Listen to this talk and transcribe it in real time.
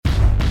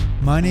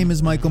My name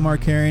is Michael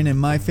Markarian, and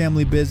my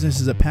family business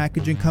is a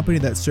packaging company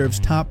that serves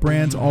top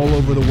brands all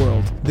over the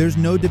world. There's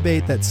no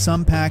debate that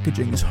some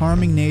packaging is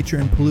harming nature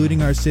and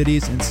polluting our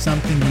cities, and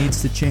something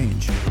needs to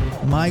change.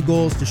 My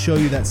goal is to show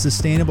you that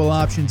sustainable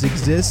options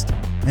exist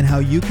and how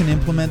you can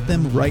implement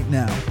them right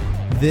now.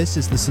 This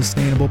is the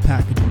Sustainable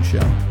Packaging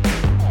Show.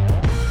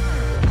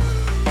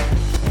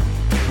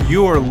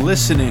 You are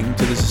listening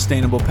to the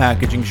Sustainable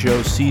Packaging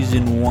Show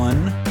Season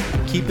 1.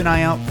 Keep an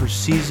eye out for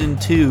Season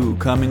 2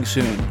 coming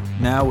soon.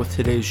 Now with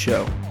today's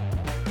show.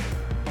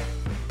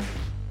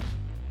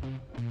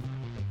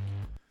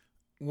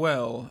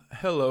 Well,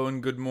 hello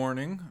and good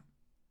morning,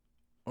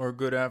 or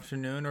good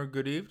afternoon, or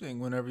good evening,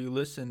 whenever you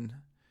listen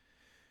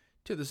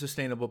to the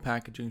Sustainable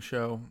Packaging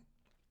Show.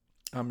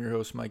 I'm your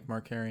host, Mike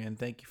Markarian.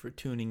 Thank you for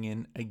tuning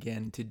in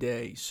again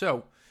today.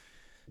 So,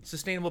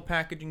 Sustainable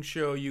Packaging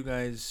Show, you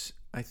guys,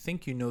 I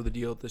think you know the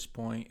deal at this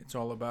point. It's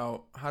all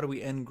about how do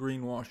we end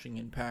greenwashing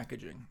in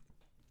packaging?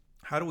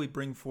 How do we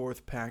bring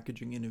forth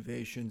packaging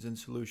innovations and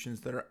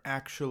solutions that are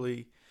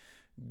actually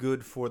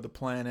good for the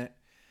planet?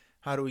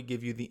 How do we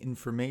give you the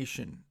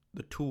information,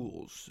 the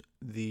tools,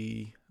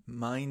 the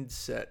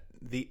mindset,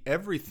 the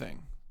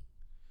everything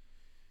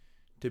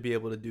to be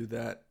able to do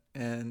that?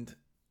 And,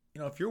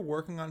 if you're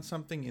working on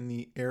something in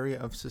the area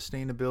of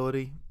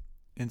sustainability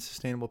and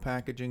sustainable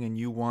packaging and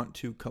you want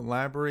to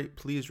collaborate,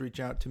 please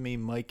reach out to me,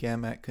 Mike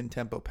M. at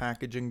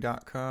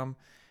contempopackaging.com.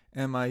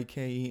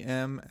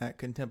 MIKEM at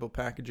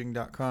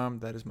contempopackaging.com.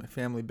 That is my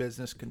family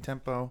business,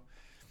 Contempo.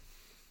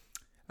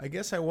 I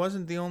guess I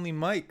wasn't the only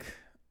Mike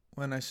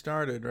when I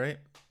started, right?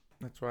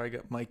 That's why I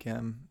got Mike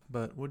M.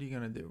 But what are you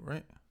going to do,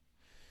 right?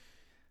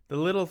 The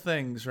little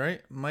things,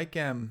 right? Mike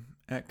M.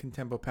 at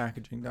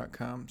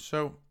contempopackaging.com.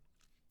 So,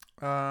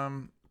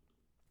 I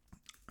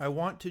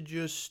want to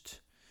just,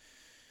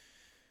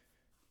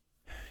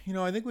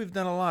 I think we've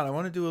done a lot. I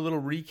want to do a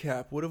little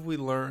recap. What have we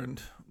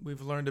learned?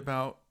 We've learned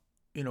about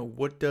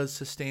what does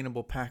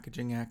sustainable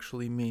packaging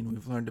actually mean?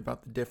 We've learned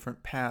about the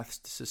different paths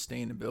to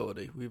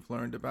sustainability. We've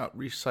learned about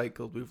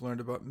recycled. We've learned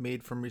about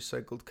made from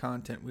recycled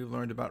content. We've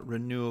learned about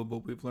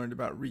renewable. We've learned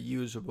about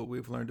reusable.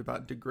 We've learned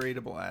about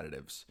degradable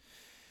additives.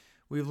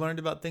 We've learned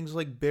about things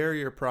like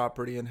barrier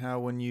property and how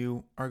when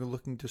you are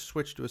looking to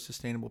switch to a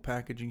sustainable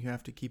packaging, you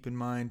have to keep in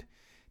mind,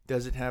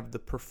 does it have the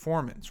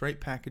performance, right?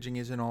 Packaging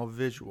isn't all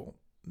visual.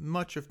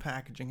 Much of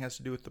packaging has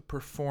to do with the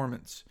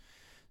performance.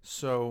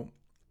 So,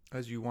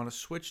 as you want to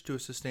switch to a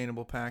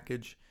sustainable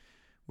package,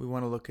 we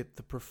want to look at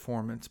the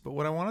performance. But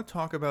what I want to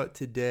talk about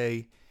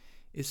today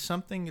is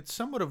something, it's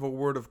somewhat of a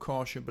word of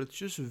caution, but it's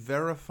just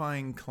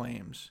verifying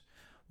claims.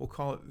 We'll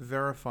call it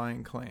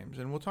verifying claims.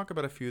 And we'll talk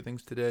about a few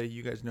things today.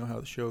 You guys know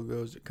how the show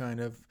goes. It kind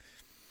of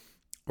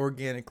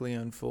organically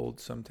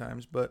unfolds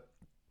sometimes. But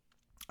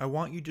I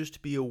want you just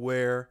to be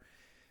aware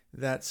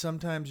that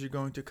sometimes you're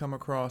going to come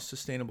across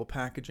sustainable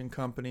packaging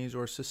companies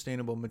or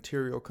sustainable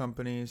material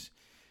companies.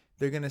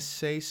 They're going to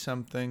say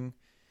something,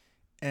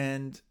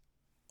 and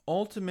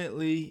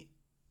ultimately,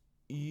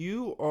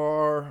 you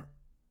are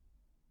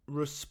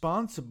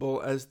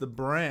responsible as the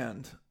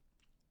brand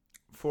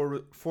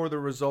for the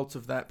results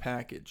of that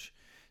package.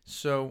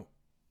 So,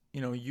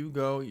 you're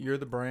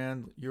the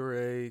brand, you're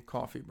a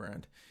coffee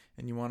brand,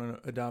 and you want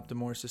to adopt a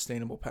more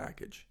sustainable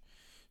package.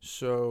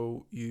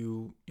 So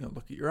you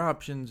look at your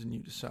options and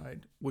you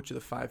decide which of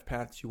the 5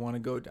 paths you want to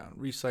go down: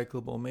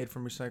 recyclable, made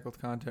from recycled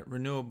content,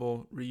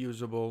 renewable,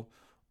 reusable,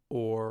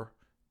 or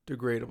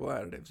degradable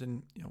additives,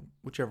 and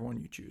whichever one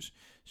you choose.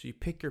 So you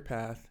pick your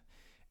path,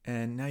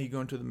 and now you go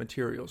into the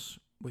materials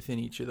within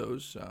each of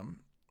those,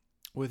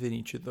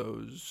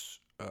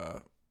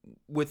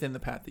 within the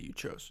path that you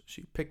chose.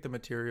 So you pick the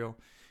material,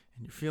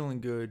 and you're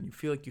feeling good, and you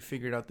feel like you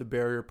figured out the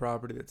barrier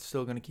property that's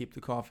still going to keep the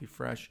coffee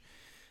fresh.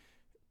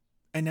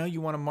 And now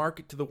you want to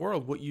market to the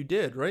world what you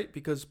did, right?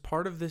 Because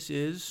part of this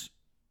is,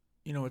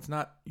 you're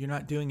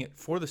not doing it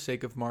for the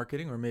sake of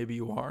marketing, or maybe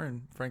you are,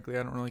 and frankly,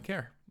 I don't really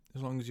care.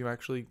 As long as you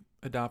actually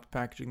adopt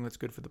packaging that's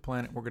good for the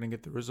planet, we're going to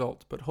get the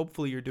results. But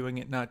hopefully you're doing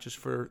it not just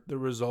for the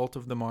result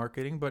of the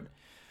marketing, but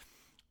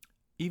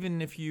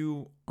even if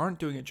you aren't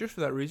doing it just for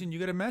that reason, you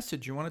get a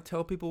message. You want to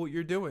tell people what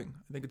you're doing.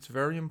 I think it's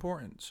very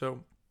important.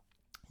 So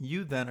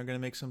you then are going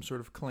to make some sort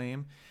of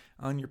claim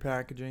on your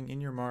packaging, in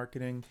your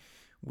marketing.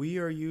 We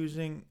are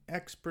using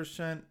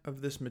X%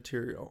 of this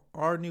material.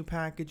 Our new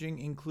packaging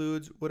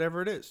includes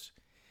whatever it is.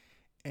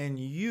 And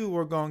you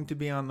are going to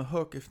be on the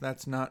hook if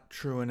that's not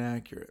true and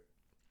accurate.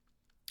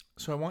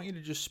 So I want you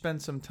to just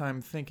spend some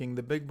time thinking.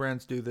 The big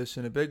brands do this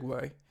in a big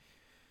way.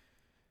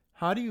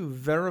 How do you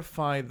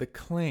verify the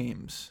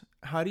claims?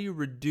 How do you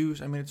reduce?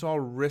 It's all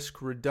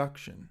risk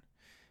reduction.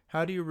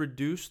 How do you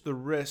reduce the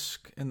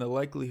risk and the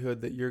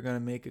likelihood that you're going to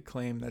make a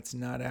claim that's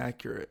not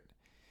accurate?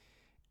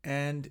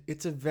 And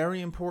it's a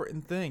very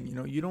important thing.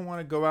 You don't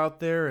want to go out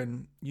there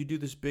and you do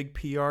this big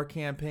PR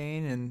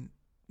campaign and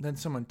then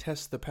someone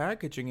tests the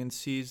packaging and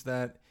sees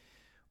that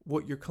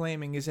what you're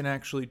claiming isn't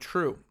actually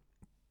true.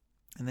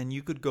 And then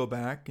you could go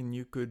back and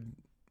you could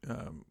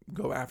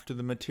go after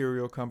the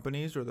material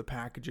companies or the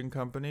packaging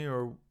company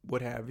or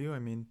what have you.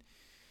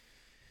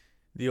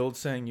 The old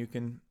saying, you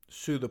can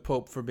sue the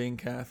Pope for being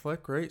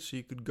Catholic, right? So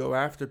you could go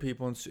after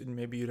people and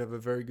maybe you'd have a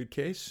very good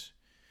case.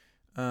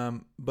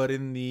 But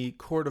in the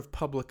court of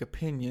public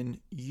opinion,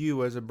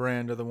 you as a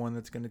brand are the one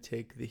that's going to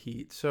take the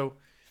heat. So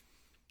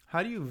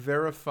how do you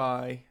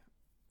verify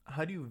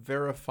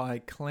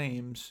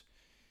claims?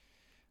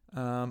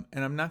 And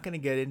I'm not going to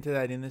get into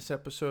that in this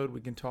episode. We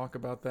can talk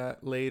about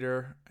that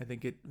later. I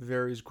think it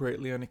varies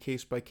greatly on a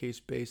case-by-case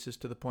basis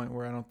to the point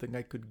where I don't think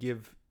I could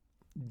give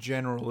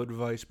general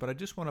advice. But I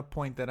just want to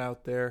point that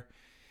out there,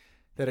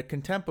 that at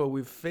Contempo,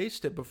 we've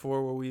faced it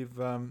before where we've,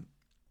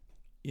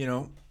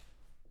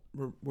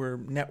 we're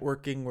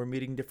networking, we're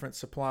meeting different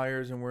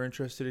suppliers, and we're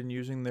interested in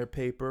using their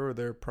paper or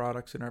their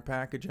products in our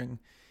packaging.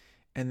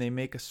 And they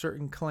make a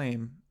certain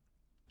claim,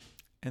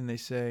 and they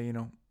say,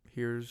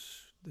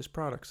 here's this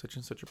product, such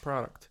and such a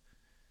product.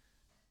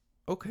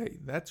 Okay,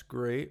 that's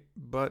great,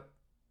 but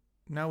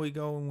now we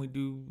go and we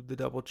do the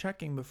double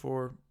checking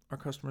before our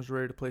customer's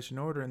ready to place an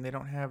order, and they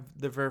don't have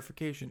the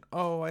verification.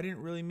 Oh, I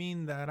didn't really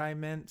mean that. I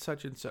meant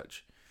such and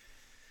such.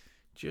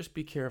 Just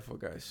be careful,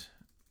 guys.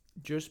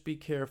 Just be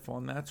careful,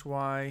 and that's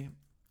why,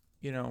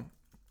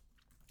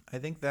 I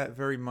think that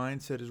very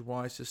mindset is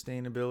why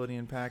sustainability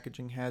in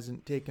packaging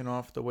hasn't taken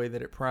off the way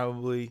that it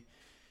probably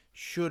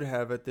should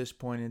have at this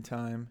point in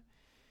time.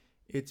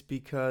 It's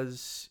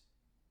because,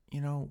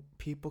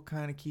 people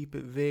kind of keep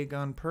it vague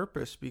on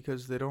purpose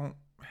because they don't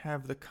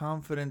have the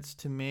confidence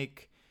to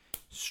make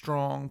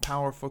strong,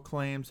 powerful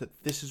claims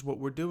that this is what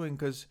we're doing,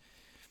 because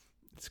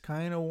it's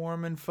kind of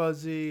warm and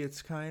fuzzy.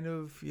 It's kind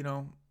of,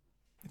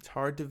 it's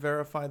hard to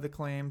verify the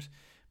claims,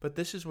 but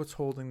this is what's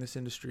holding this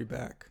industry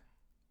back.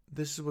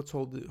 This is what's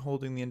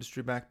holding the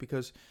industry back,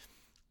 because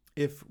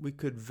if we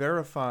could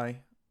verify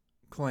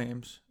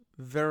claims,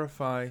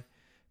 verify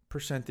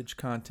percentage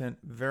content,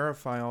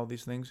 verify all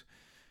these things,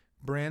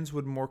 brands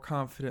would more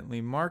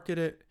confidently market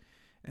it,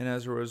 and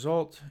as a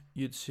result,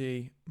 you'd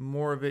see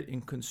more of it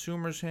in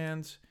consumers'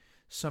 hands.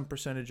 Some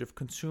percentage of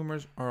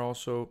consumers are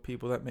also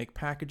people that make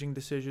packaging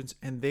decisions,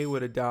 and they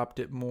would adopt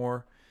it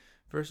more,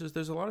 versus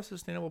there's a lot of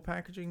sustainable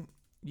packaging,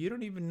 you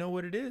don't even know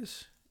what it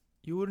is.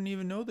 You wouldn't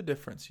even know the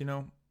difference.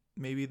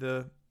 Maybe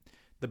the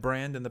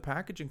brand and the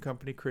packaging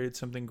company created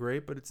something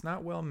great, but it's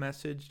not well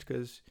messaged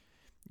because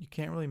you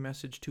can't really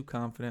message too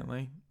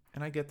confidently.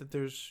 And I get that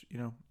there's,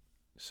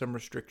 some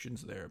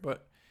restrictions there,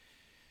 but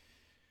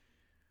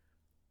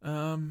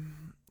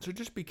so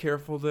just be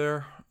careful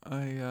there.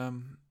 I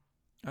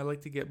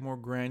like to get more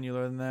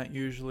granular than that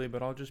usually,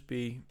 but I'll just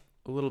be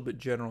a little bit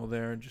general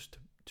there just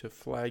to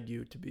flag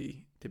you to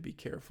be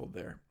careful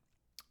there.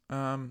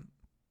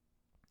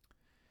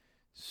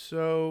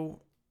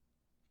 So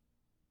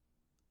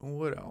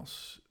what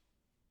else?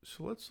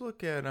 So let's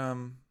look at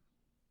a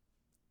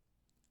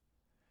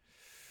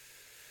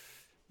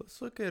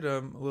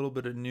little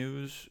bit of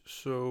news.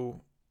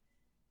 So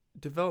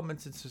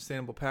developments in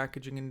sustainable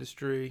packaging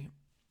industry.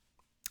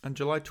 On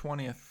July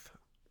 20th,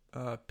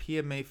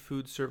 PMA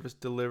Food Service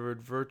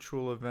delivered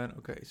virtual event.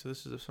 Okay, so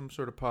this is some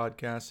sort of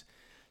podcast.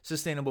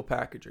 Sustainable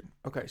packaging.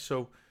 Okay,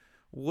 so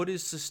what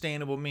does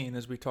sustainable mean,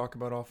 as we talk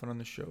about often on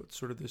the show? It's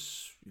sort of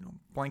this,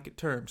 blanket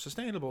term.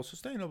 Sustainable.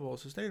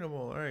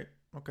 All right.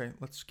 Okay,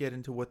 let's get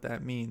into what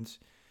that means.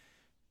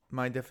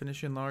 My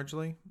definition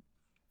largely,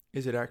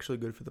 is it actually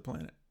good for the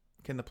planet?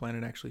 Can the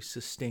planet actually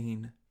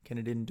sustain? Can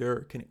it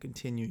endure? Can it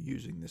continue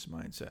using this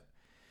mindset?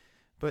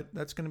 But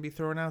that's going to be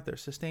thrown out there.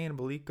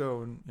 Sustainable,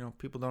 eco, and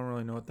people don't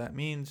really know what that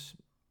means.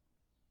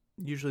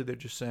 Usually they're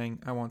just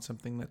saying, I want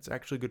something that's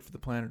actually good for the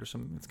planet or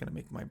something that's going to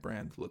make my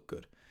brand look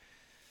good.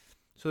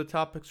 So the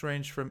topics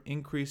range from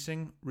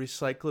increasing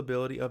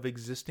recyclability of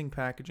existing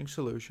packaging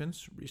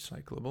solutions,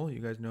 recyclable, you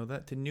guys know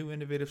that, to new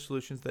innovative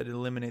solutions that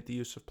eliminate the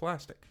use of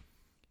plastic.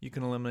 You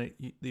can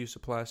eliminate the use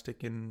of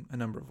plastic in a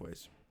number of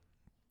ways.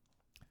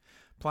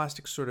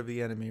 Plastic's sort of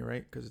the enemy,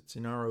 right? Because it's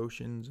in our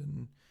oceans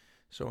and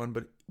so on.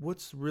 But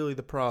what's really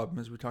the problem,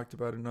 as we talked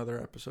about in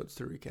other episodes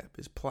to recap?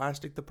 Is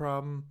plastic the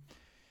problem?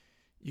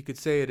 You could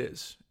say it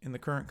is. In the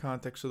current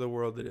context of the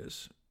world, it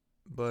is.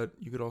 But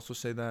you could also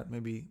say that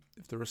maybe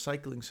if the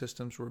recycling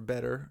systems were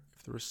better,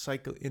 if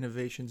the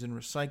innovations in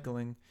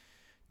recycling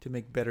to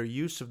make better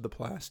use of the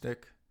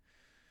plastic,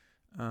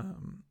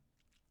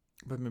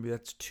 but maybe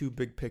that's too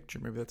big picture.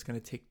 Maybe that's going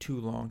to take too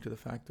long to the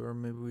fact, or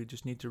maybe we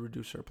just need to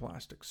reduce our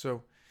plastic.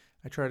 So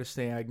I try to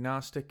stay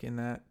agnostic in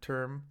that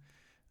term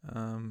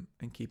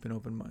and keep an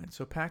open mind.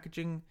 So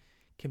packaging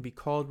can be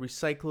called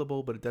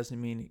recyclable, but it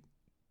doesn't mean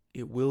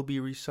it will be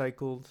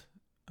recycled.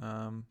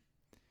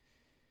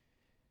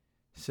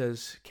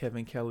 Says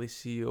Kevin Kelly,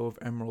 CEO of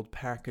Emerald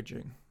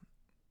Packaging.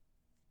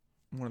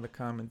 One of the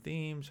common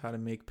themes, how to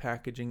make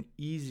packaging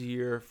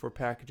easier for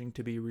packaging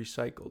to be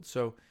recycled.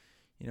 So,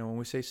 when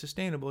we say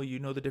sustainable,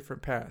 the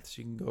different paths.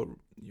 You can go,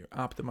 you're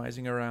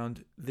optimizing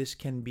around this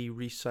can be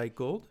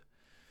recycled.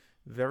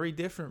 Very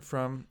different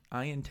from,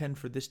 I intend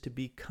for this to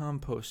be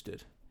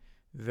composted.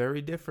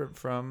 Very different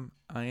from,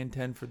 I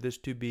intend for this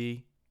to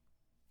be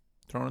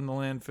thrown in the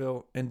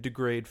landfill and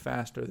degrade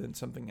faster than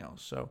something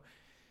else. So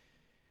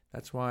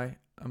That's why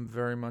I'm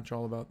very much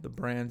all about the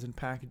brands and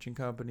packaging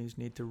companies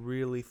need to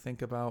really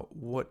think about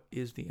what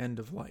is the end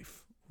of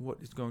life. What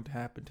is going to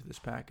happen to this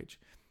package?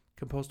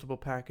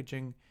 Compostable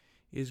packaging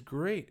is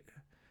great,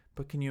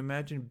 but can you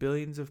imagine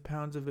billions of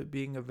pounds of it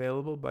being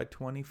available by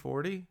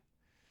 2040?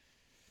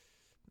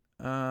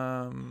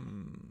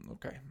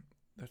 Okay,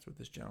 that's what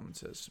this gentleman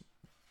says.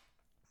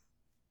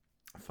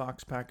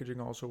 Fox Packaging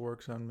also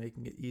works on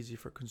making it easy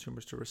for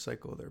consumers to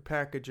recycle their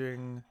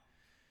packaging.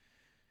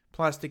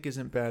 Plastic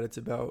isn't bad, it's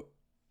about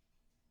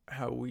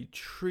how we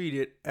treat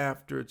it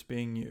after it's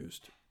being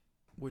used,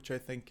 which I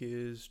think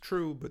is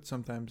true, but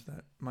sometimes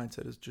that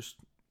mindset is just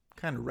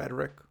kind of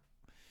rhetoric.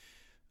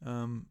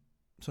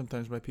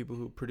 Sometimes by people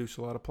who produce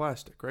a lot of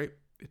plastic, right?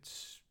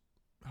 It's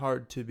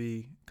hard to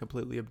be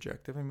completely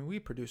objective. I mean, we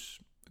produce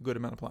a good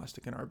amount of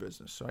plastic in our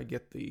business, so I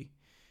get the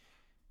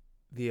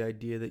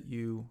idea that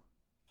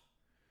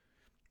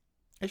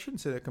I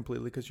shouldn't say that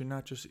completely, because you're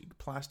not just,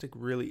 plastic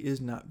really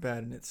is not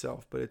bad in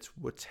itself, but it's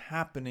what's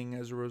happening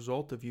as a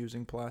result of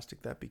using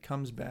plastic that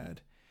becomes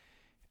bad.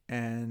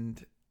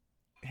 And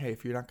hey,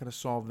 if you're not going to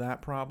solve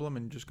that problem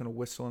and just going to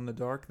whistle in the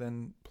dark,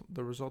 then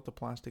the result of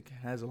plastic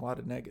has a lot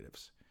of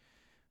negatives.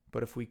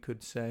 But if we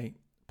could say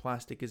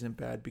plastic isn't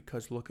bad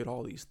because look at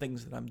all these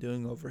things that I'm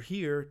doing over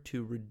here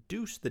to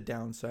reduce the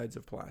downsides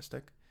of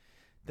plastic,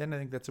 then I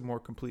think that's a more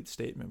complete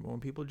statement. But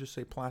when people just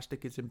say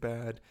plastic isn't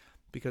bad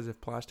because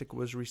if plastic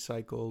was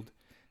recycled,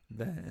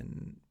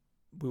 then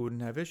we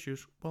wouldn't have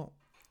issues. Well,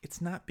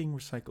 it's not being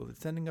recycled.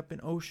 It's ending up in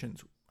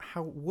oceans.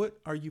 What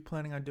are you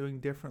planning on doing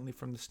differently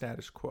from the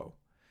status quo?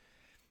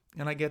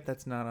 And I get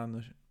that's not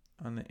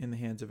in the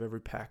hands of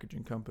every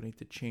packaging company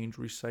to change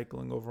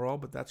recycling overall,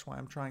 but that's why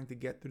I'm trying to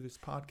get through this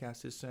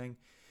podcast, is saying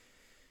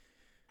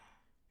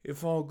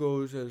if all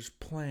goes as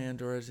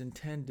planned or as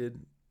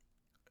intended,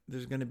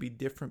 there's going to be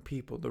different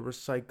people. The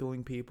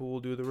recycling people will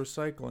do the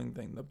recycling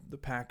thing. The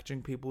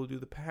packaging people will do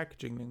the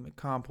packaging thing. The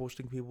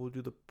composting people will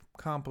do the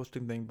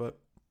composting thing. But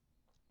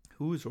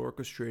who is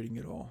orchestrating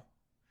it all?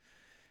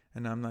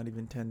 And I'm not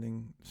even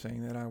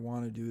saying that I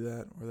want to do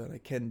that or that I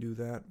can do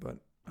that, but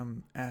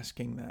I'm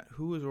asking that.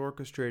 Who is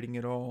orchestrating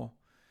it all?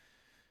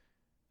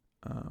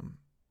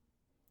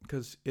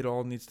 Because it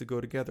all needs to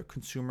go together.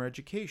 Consumer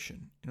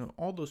education,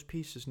 all those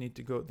pieces need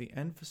to go. The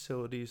end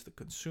facilities, the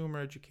consumer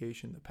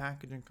education, the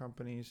packaging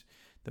companies,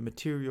 the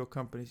material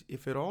companies.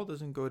 If it all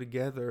doesn't go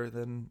together,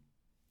 then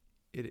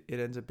it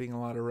ends up being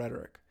a lot of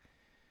rhetoric.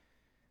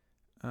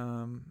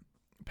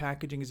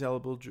 Packaging is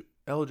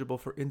eligible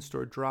for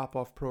in-store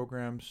drop-off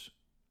programs,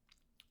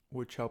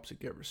 which helps it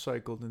get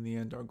recycled. In the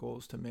end, our goal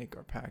is to make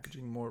our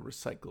packaging more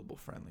recyclable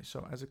friendly.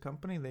 So as a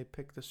company, they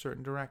picked a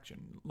certain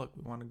direction. Look,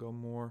 we want to go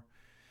more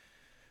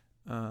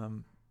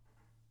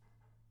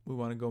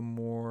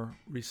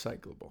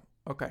recyclable.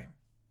 Okay.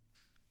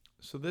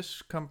 So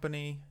this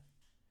company,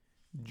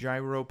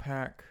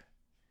 GyroPack,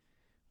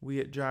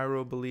 we at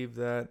Gyro believe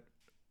that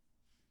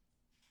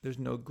there's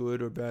no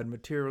good or bad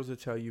materials.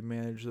 It's how you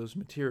manage those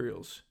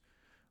materials.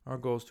 Our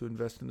goal is to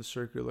invest in the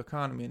circular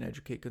economy and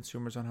educate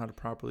consumers on how to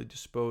properly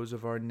dispose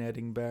of our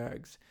netting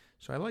bags.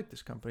 So I like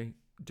this company,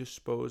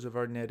 dispose of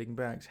our netting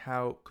bags.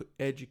 How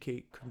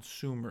educate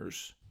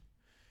consumers.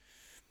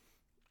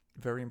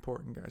 Very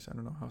important, guys. I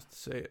don't know how else to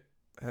say it.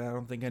 And I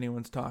don't think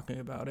anyone's talking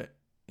about it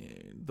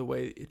the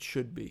way it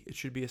should be. It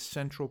should be a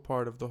central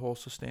part of the whole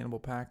sustainable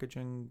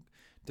packaging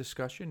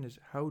discussion is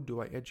how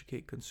do I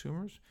educate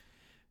consumers?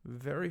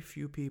 Very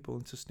few people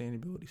in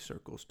sustainability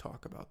circles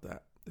talk about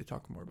that. They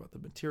talk more about the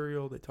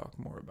material. They talk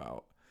more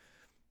about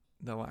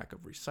the lack of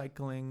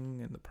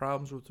recycling and the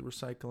problems with the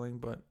recycling.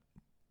 But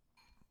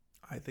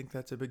I think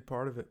that's a big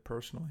part of it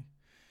personally.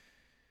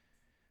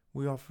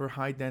 We offer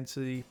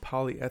high-density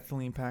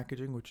polyethylene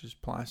packaging, which is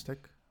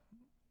plastic.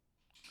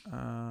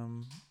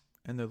 And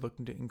they're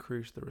looking to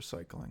increase the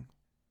recycling.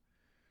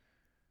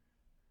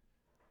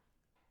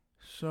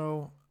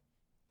 So,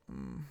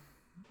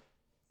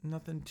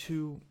 nothing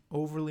too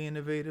overly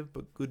innovative,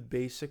 but good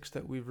basics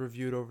that we've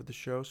reviewed over the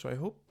show. So I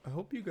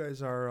hope you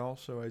guys are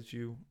also, as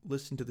you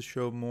listen to the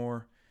show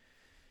more,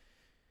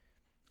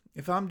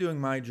 if I'm doing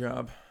my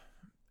job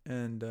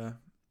and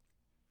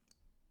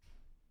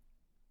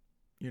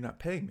you're not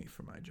paying me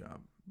for my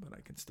job, but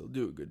I can still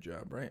do a good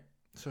job, right?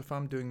 So if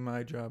I'm doing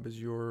my job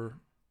as your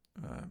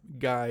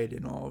guide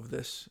in all of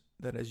this,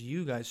 that as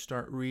you guys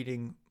start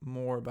reading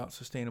more about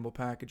sustainable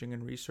packaging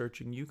and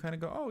researching, you kind of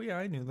go, oh yeah,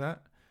 I knew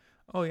that.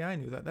 Oh yeah, I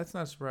knew that. That's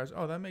not a surprise.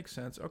 Oh, that makes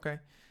sense. Okay.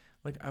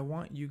 Like, I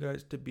want you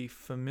guys to be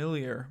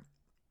familiar.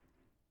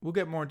 We'll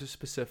get more into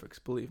specifics,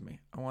 believe me.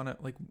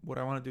 What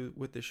I want to do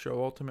with this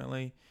show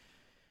ultimately,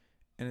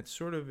 and it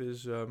sort of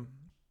is,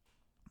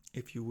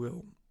 if you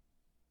will,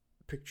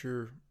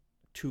 picture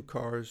two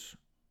cars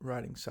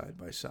riding side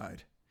by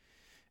side.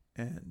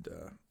 And,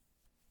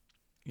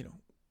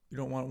 you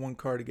don't want one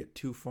car to get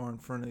too far in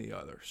front of the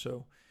other.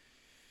 So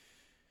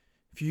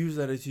if you use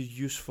that as a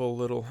useful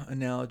little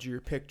analogy or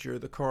picture,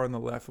 the car on the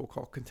left we'll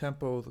call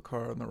Contempo. The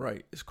car on the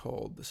right is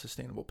called the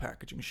Sustainable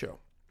Packaging Show.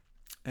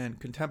 And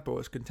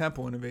Contempo, as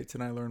Contempo innovates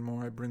and I learn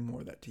more, I bring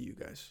more of that to you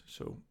guys.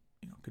 So,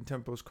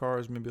 Contempo's car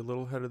is maybe a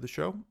little ahead of the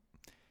show.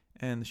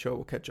 and the show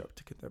will catch up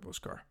to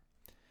Kenteboskar.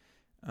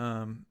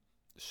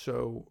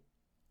 So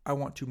I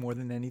want to, more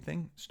than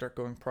anything, start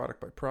going product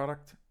by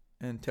product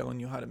and telling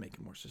you how to make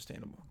it more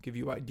sustainable. Give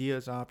you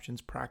ideas,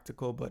 options,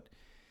 practical, but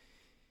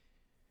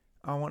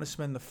I want to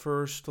spend the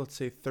first, let's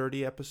say,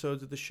 30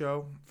 episodes of the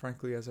show,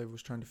 frankly, as I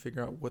was trying to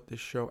figure out what this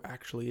show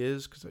actually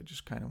is, because I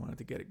just kind of wanted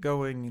to get it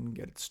going and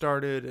get it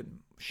started and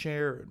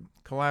share and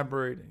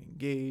collaborate and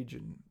engage,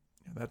 and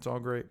that's all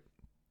great.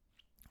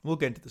 We'll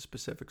get into the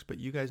specifics, but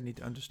you guys need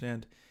to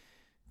understand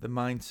the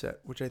mindset,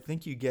 which I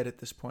think you get at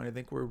this point. I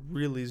think we're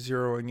really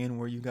zeroing in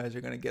where you guys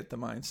are going to get the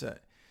mindset.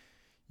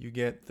 You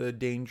get the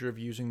danger of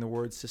using the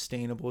word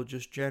sustainable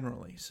just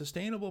generally.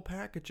 Sustainable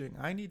packaging.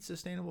 I need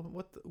sustainable.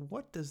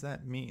 What does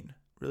that mean?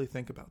 Really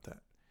think about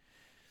that.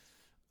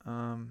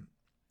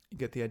 You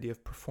get the idea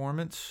of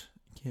performance.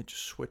 You can't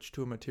just switch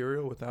to a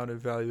material without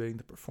evaluating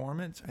the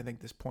performance. I think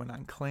this point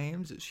on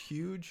claims is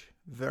huge.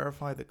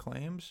 Verify the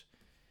claims.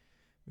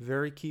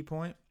 Very key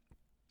point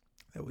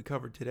that we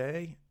covered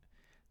today.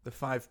 The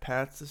 5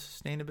 paths to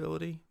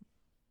sustainability.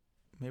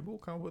 Maybe we'll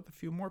come up with a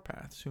few more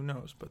paths. Who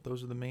knows? But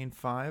those are the main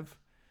 5.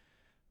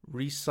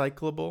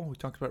 Recyclable. We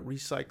talked about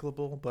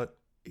recyclable, but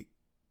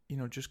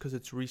just because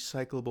it's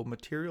recyclable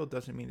material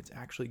doesn't mean it's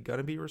actually going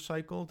to be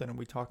recycled. And are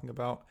we talking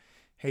about,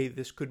 hey,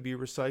 this could be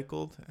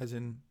recycled, as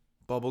in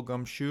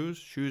bubblegum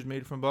shoes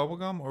made from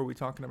bubblegum? Or are we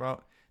talking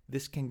about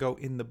this can go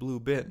in the blue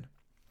bin?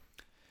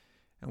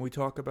 And we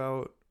talk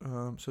about,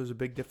 so there's a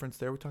big difference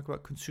there. We talk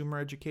about consumer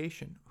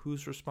education.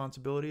 Whose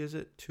responsibility is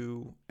it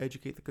to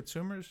educate the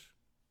consumers?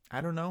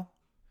 I don't know.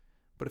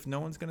 But if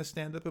no one's going to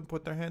stand up and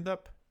put their hand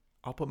up,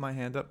 I'll put my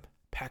hand up.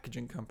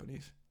 Packaging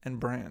companies and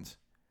brands.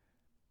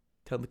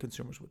 Tell the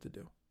consumers what to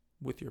do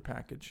with your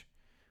package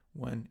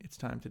when it's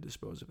time to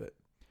dispose of it.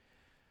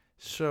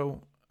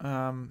 So,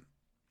 I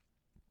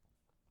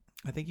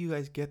think you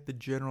guys get the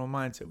general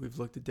mindset. We've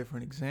looked at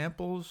different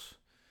examples.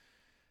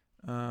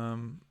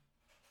 You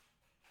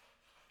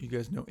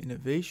guys know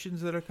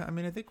innovations that are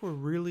coming. I think we're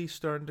really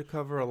starting to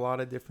cover a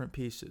lot of different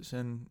pieces.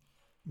 And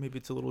maybe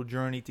it's a little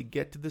journey to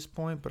get to this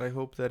point, but I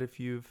hope that if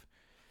you've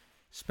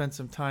spent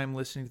some time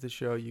listening to the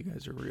show, you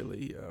guys are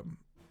really,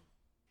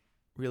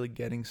 really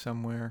getting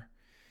somewhere.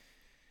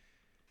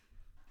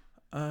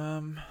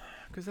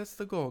 Because that's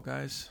the goal,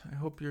 guys. I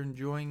hope you're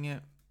enjoying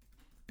it,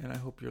 and I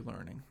hope you're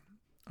learning.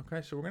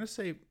 Okay, so we're going to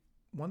say,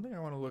 one thing I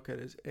want to look at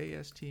is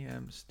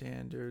ASTM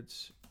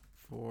standards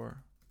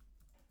for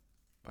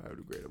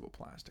biodegradable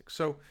plastics.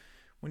 So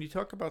when you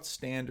talk about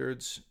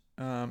standards,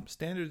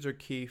 standards are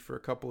key for a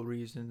couple of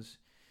reasons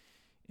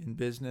in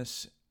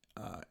business.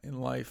 In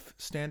life,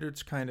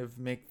 standards kind of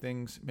make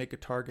a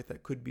target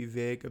that could be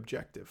vague,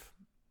 objective.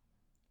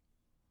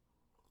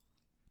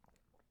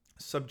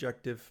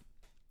 Subjective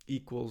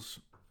equals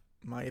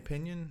my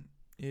opinion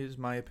is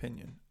my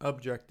opinion.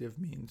 Objective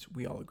means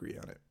we all agree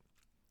on it.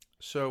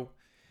 So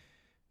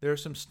there are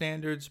some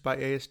standards by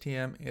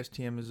ASTM.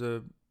 ASTM is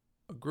a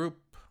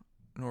group,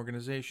 an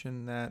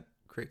organization that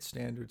creates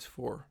standards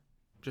for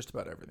just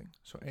about everything.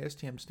 So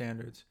ASTM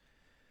standards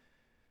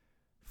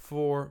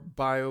for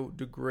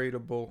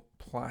biodegradable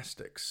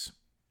plastics.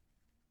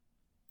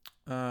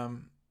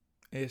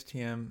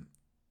 ASTM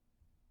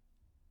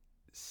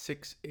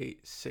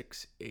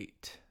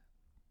 6868.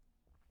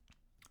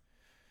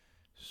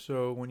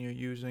 So when you're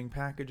using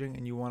packaging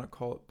and you want to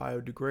call it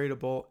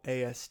biodegradable,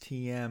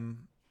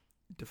 ASTM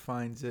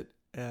defines it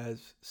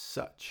as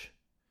such.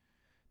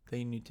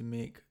 They need to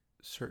make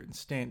certain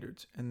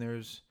standards. And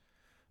there's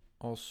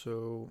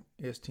also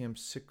ASTM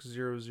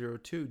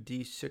 6002,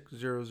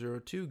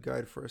 D6002,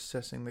 Guide for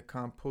Assessing the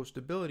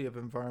Compostability of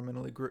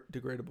Environmentally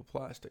Degradable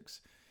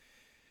Plastics.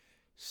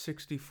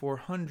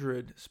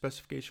 6400,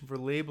 Specification for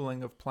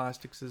Labeling of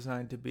Plastics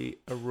Designed to be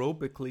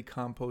Aerobically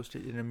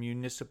Composted in a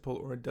Municipal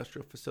or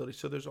Industrial Facility.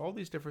 So there's all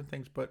these different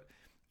things, but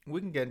we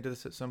can get into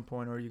this at some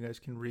point, or you guys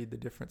can read the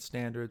different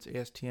standards.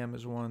 ASTM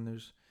is one.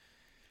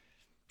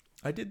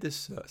 I did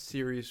this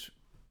series.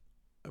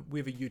 We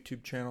have a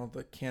YouTube channel,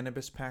 the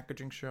Cannabis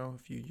Packaging Show.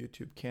 If you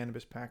YouTube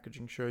Cannabis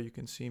Packaging Show, you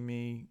can see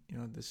me.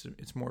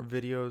 It's more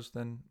videos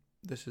than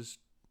this is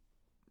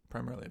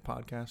primarily a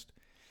podcast.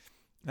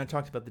 And I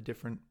talked about the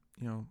different,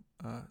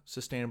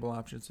 sustainable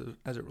options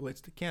as it relates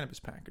to cannabis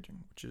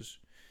packaging,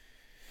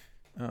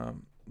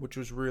 which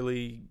was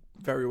really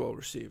very well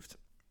received.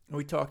 And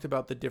we talked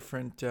about the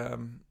different.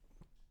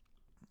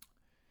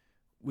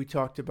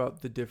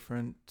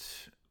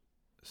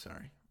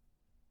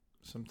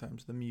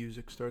 Sometimes the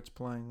music starts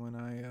playing when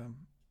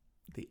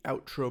the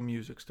outro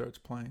music starts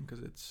playing because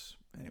it's,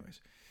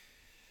 anyways.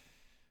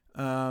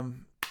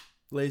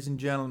 Ladies and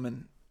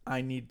gentlemen,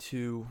 I need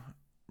to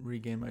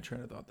regain my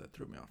train of thought. That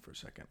threw me off for a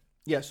second.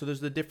 Yeah, so there's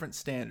the different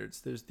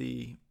standards. There's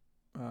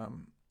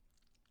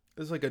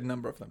like a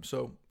number of them.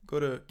 So go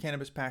to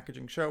Cannabis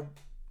Packaging Show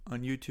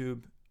on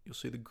YouTube. You'll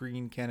see the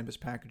Green Cannabis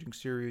Packaging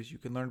series. You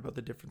can learn about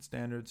the different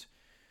standards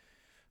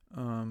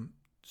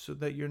so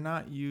that you're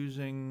not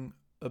using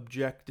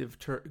subjective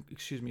terms.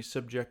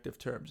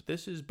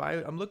 This is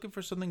I'm looking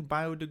for something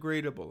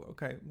biodegradable.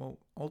 Okay, well,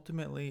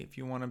 ultimately, if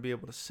you want to be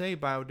able to say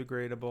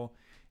biodegradable,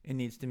 It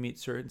needs to meet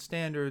certain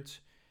standards.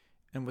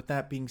 And with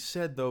that being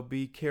said, though,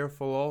 be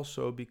careful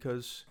also,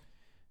 because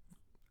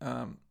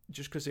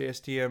just because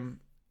ASTM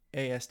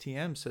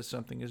says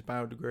something is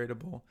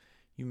biodegradable,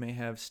 you may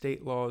have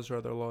state laws or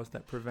other laws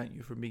that prevent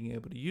you from being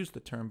able to use the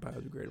term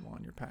biodegradable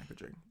on your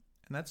packaging.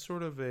 And that's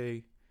sort of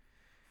a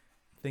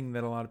thing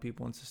that a lot of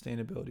people in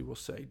sustainability will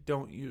say.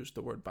 Don't use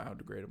the word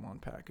biodegradable on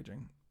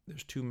packaging.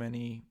 There's too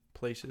many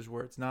places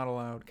where it's not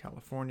allowed,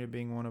 California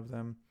being one of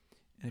them.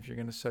 And if you're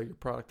going to sell your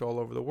product all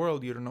over the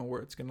world, you don't know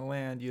where it's going to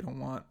land. You don't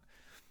want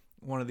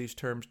one of these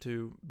terms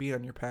to be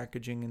on your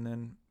packaging and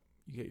then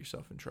you get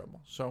yourself in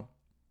trouble. So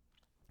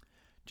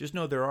just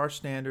know there are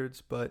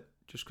standards, but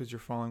just because you're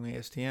following the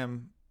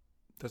ASTM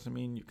doesn't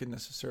mean you can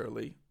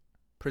necessarily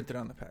print it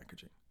on the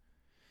packaging.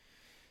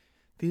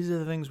 These are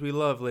the things we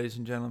love, ladies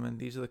and gentlemen.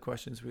 These are the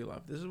questions we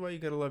love. This is why you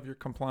got to love your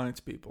compliance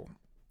people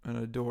and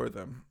adore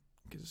them,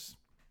 because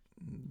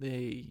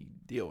they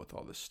deal with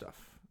all this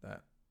stuff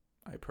that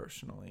I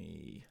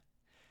personally,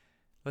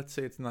 let's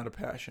say it's not a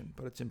passion,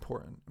 but it's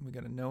important. And we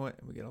got to know it,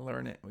 and we got to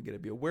learn it, and we got to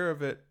be aware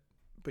of it.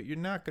 But you're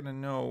not going to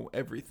know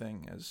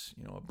everything as,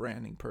 a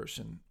branding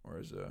person or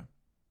as a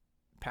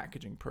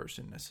packaging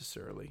person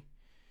necessarily.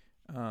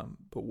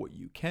 But what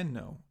you can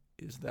know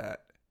is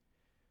that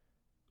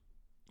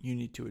you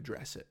need to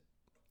address it.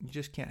 You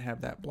just can't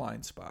have that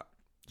blind spot.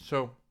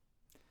 So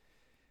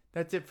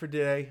that's it for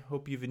today.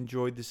 Hope you've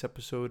enjoyed this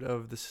episode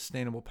of the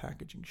Sustainable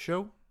Packaging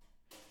Show.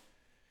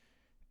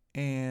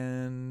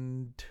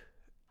 And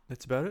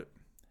that's about it.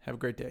 Have a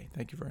great day.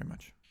 Thank you very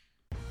much.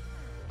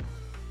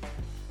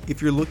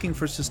 If you're looking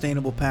for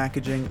sustainable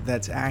packaging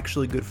that's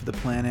actually good for the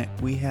planet,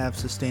 we have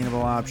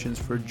sustainable options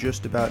for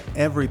just about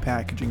every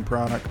packaging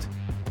product.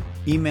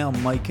 Email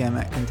Mike M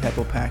at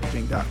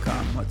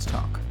contemplepackaging.com. Let's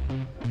talk.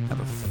 Have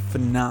a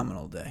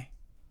phenomenal day.